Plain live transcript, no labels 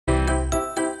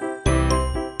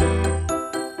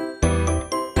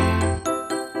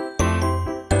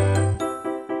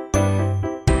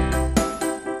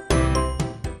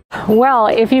Well,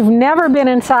 if you've never been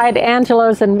inside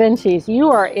Angelo's and Vinci's, you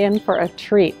are in for a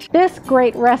treat. This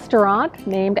great restaurant,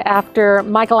 named after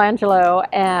Michelangelo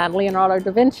and Leonardo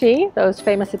da Vinci, those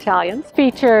famous Italians,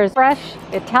 features fresh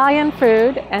Italian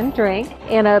food and drink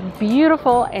in a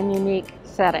beautiful and unique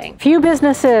setting. Few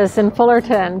businesses in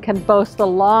Fullerton can boast the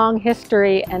long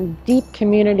history and deep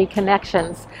community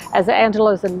connections as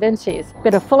Angelo's and Vinci's.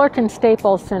 Been a Fullerton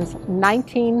staple since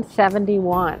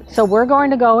 1971. So we're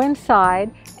going to go inside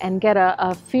and get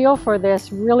a feel for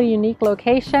this really unique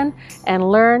location and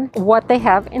learn what they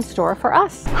have in store for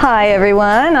us. Hi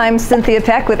everyone, I'm Cynthia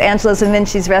Peck with Angelo's and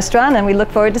Vinci's restaurant, and we look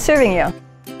forward to serving you.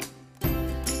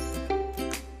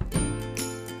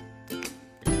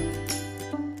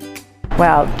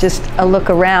 Wow, just a look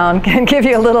around can give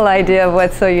you a little idea of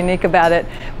what's so unique about it.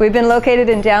 We've been located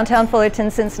in downtown Fullerton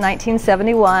since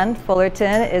 1971.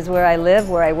 Fullerton is where I live,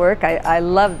 where I work. I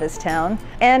love this town.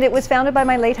 And it was founded by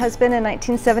my late husband in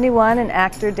 1971, an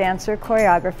actor, dancer,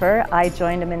 choreographer. I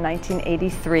joined him in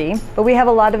 1983. But we have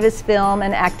a lot of his film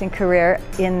and acting career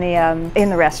in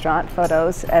the restaurant,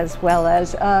 photos, as well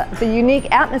as the unique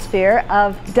atmosphere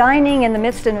of dining in the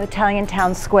midst of an Italian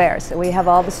town square. So we have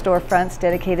all the storefronts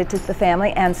dedicated to the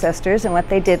family ancestors and what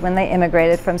they did when they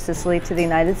immigrated from Sicily to the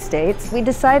United States. We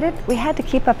decided we had to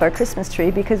keep up our Christmas tree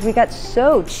because we got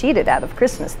so cheated out of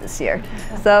Christmas this year.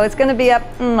 So it's going to be up,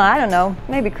 I don't know,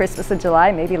 maybe Christmas in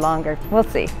July, maybe longer. We'll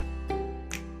see.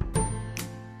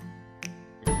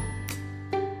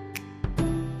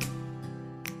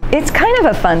 It's kind of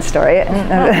a fun story.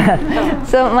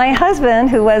 So my husband,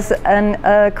 who was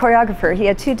a choreographer, he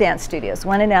had two dance studios,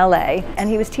 one in LA, and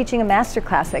he was teaching a master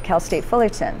class at Cal State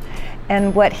Fullerton.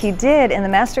 And what he did in the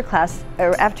master class,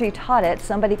 or after he taught it,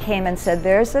 somebody came and said,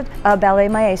 there's a ballet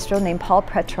maestro named Paul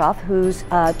Petroff who's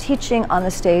teaching on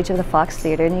the stage of the Fox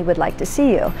Theater, and he would like to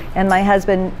see you. And my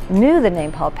husband knew the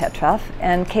name Paul Petroff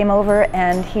and came over,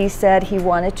 and he said he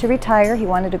wanted to retire. He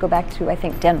wanted to go back to, I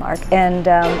think, Denmark. And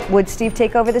would Steve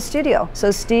take over the studio? So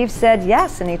Steve said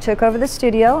yes, and he took over the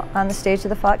studio on the stage of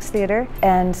the Fox Theater.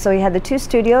 And so he had the two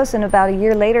studios, and about a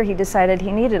year later he decided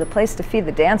he needed a place to feed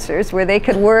the dancers where they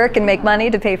could work and make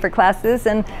money to pay for classes,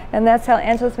 and that's how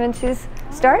Angelo's and Vinci's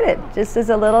started, just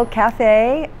as a little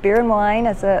cafe, beer and wine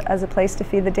as a place to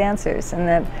feed the dancers, and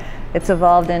then it's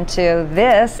evolved into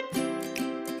this.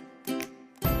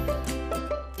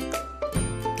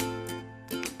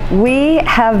 We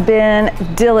have been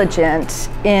diligent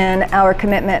in our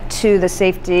commitment to the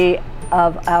safety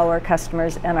of our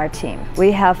customers and our team.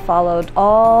 We have followed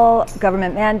all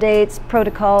government mandates,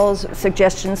 protocols,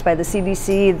 suggestions by the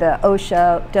CDC, the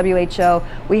OSHA, WHO.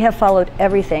 We have followed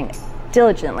everything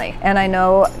diligently, and I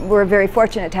know we're very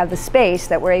fortunate to have the space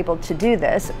that we're able to do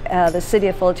this. The city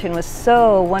of Fullerton was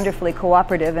so wonderfully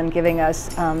cooperative in giving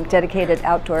us dedicated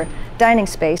outdoor dining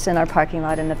space in our parking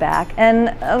lot in the back.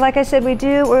 And like I said,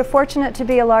 we're fortunate to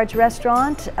be a large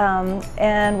restaurant,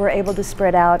 and we're able to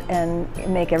spread out and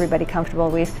make everybody comfortable.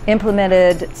 We've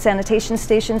implemented sanitation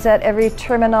stations at every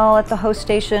terminal, at the host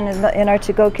station, in our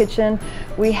to-go kitchen.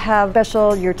 We have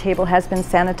special, your table has been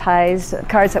sanitized,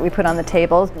 cards that we put on the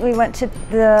table. We went to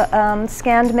the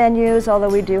scanned menus, although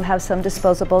we do have some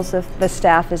disposables. The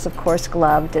staff is of course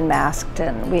gloved and masked,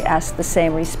 and we ask the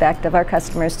same respect of our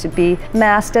customers to be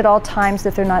masked at all times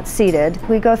if they're not seated.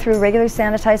 We go through regular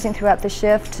sanitizing throughout the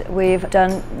shift. We've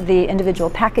done the individual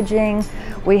packaging.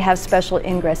 We have special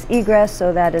ingress-egress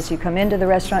so that as you come into the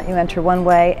restaurant you enter one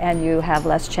way and you have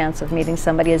less chance of meeting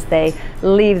somebody as they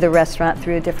leave the restaurant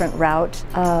through a different route.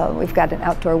 We've got an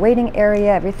outdoor waiting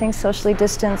area, everything's socially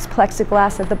distanced,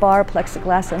 plexiglass at the bar,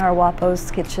 plexiglass in our Wapo's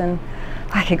kitchen.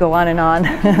 I could go on and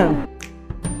on.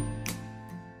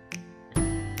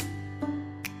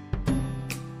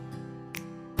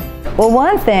 Well,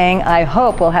 one thing I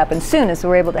hope will happen soon is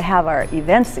we're able to have our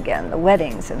events again, the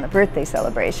weddings and the birthday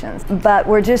celebrations. But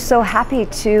we're just so happy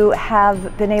to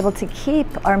have been able to keep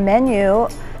our menu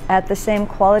at the same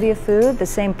quality of food, the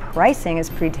same pricing as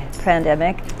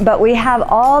pre-pandemic. But we have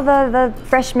all the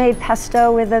fresh-made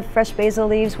pesto with the fresh basil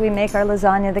leaves. We make our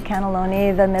lasagna, the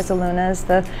cannelloni, the mezzalunas,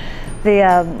 the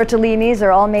tortellinis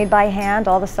are all made by hand.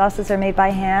 All the sauces are made by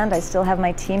hand. I still have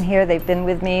my team here. They've been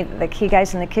with me, the key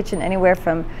guys in the kitchen, anywhere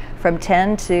from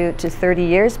 10 to 30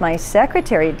 years. My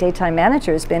secretary, daytime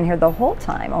manager, has been here the whole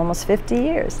time, almost 50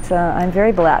 years. So I'm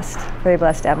very blessed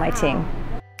to have my team.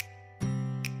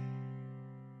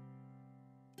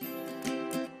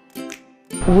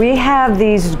 We have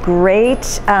these great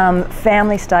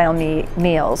family-style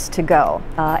meals to go.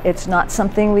 It's not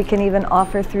something we can even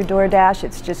offer through DoorDash.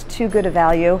 It's just too good a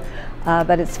value.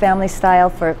 But it's family-style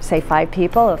for, say, 5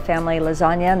 people. A family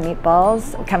lasagna,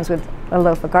 meatballs. It comes with a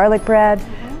loaf of garlic bread,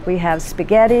 We have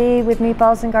spaghetti with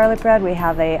meatballs and garlic bread. We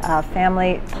have a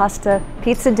family pasta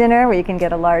pizza dinner where you can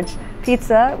get a large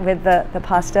pizza with the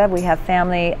pasta. We have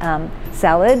family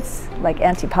salads like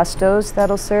antipastos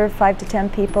that'll serve 5 to 10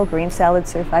 people. Green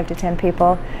salads serve 5 to 10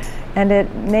 people. And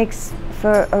it makes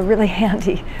for a really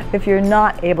handy if you're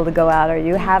not able to go out or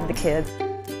you have the kids.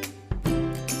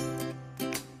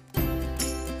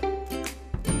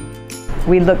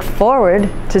 We look forward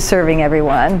to serving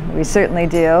everyone. We certainly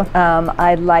do.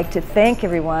 I'd like to thank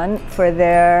everyone for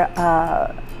their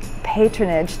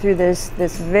patronage through this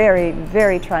very,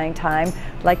 very trying time.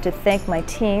 I'd like to thank my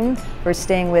team for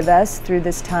staying with us through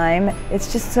this time.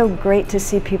 It's just so great to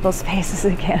see people's faces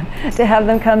again, to have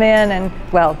them come in and,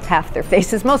 well, half their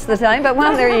faces most of the time, but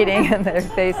when they're eating and their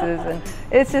faces. And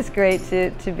it's just great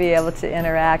to be able to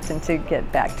interact and to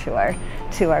get back to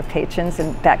our patrons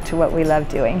and back to what we love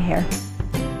doing here.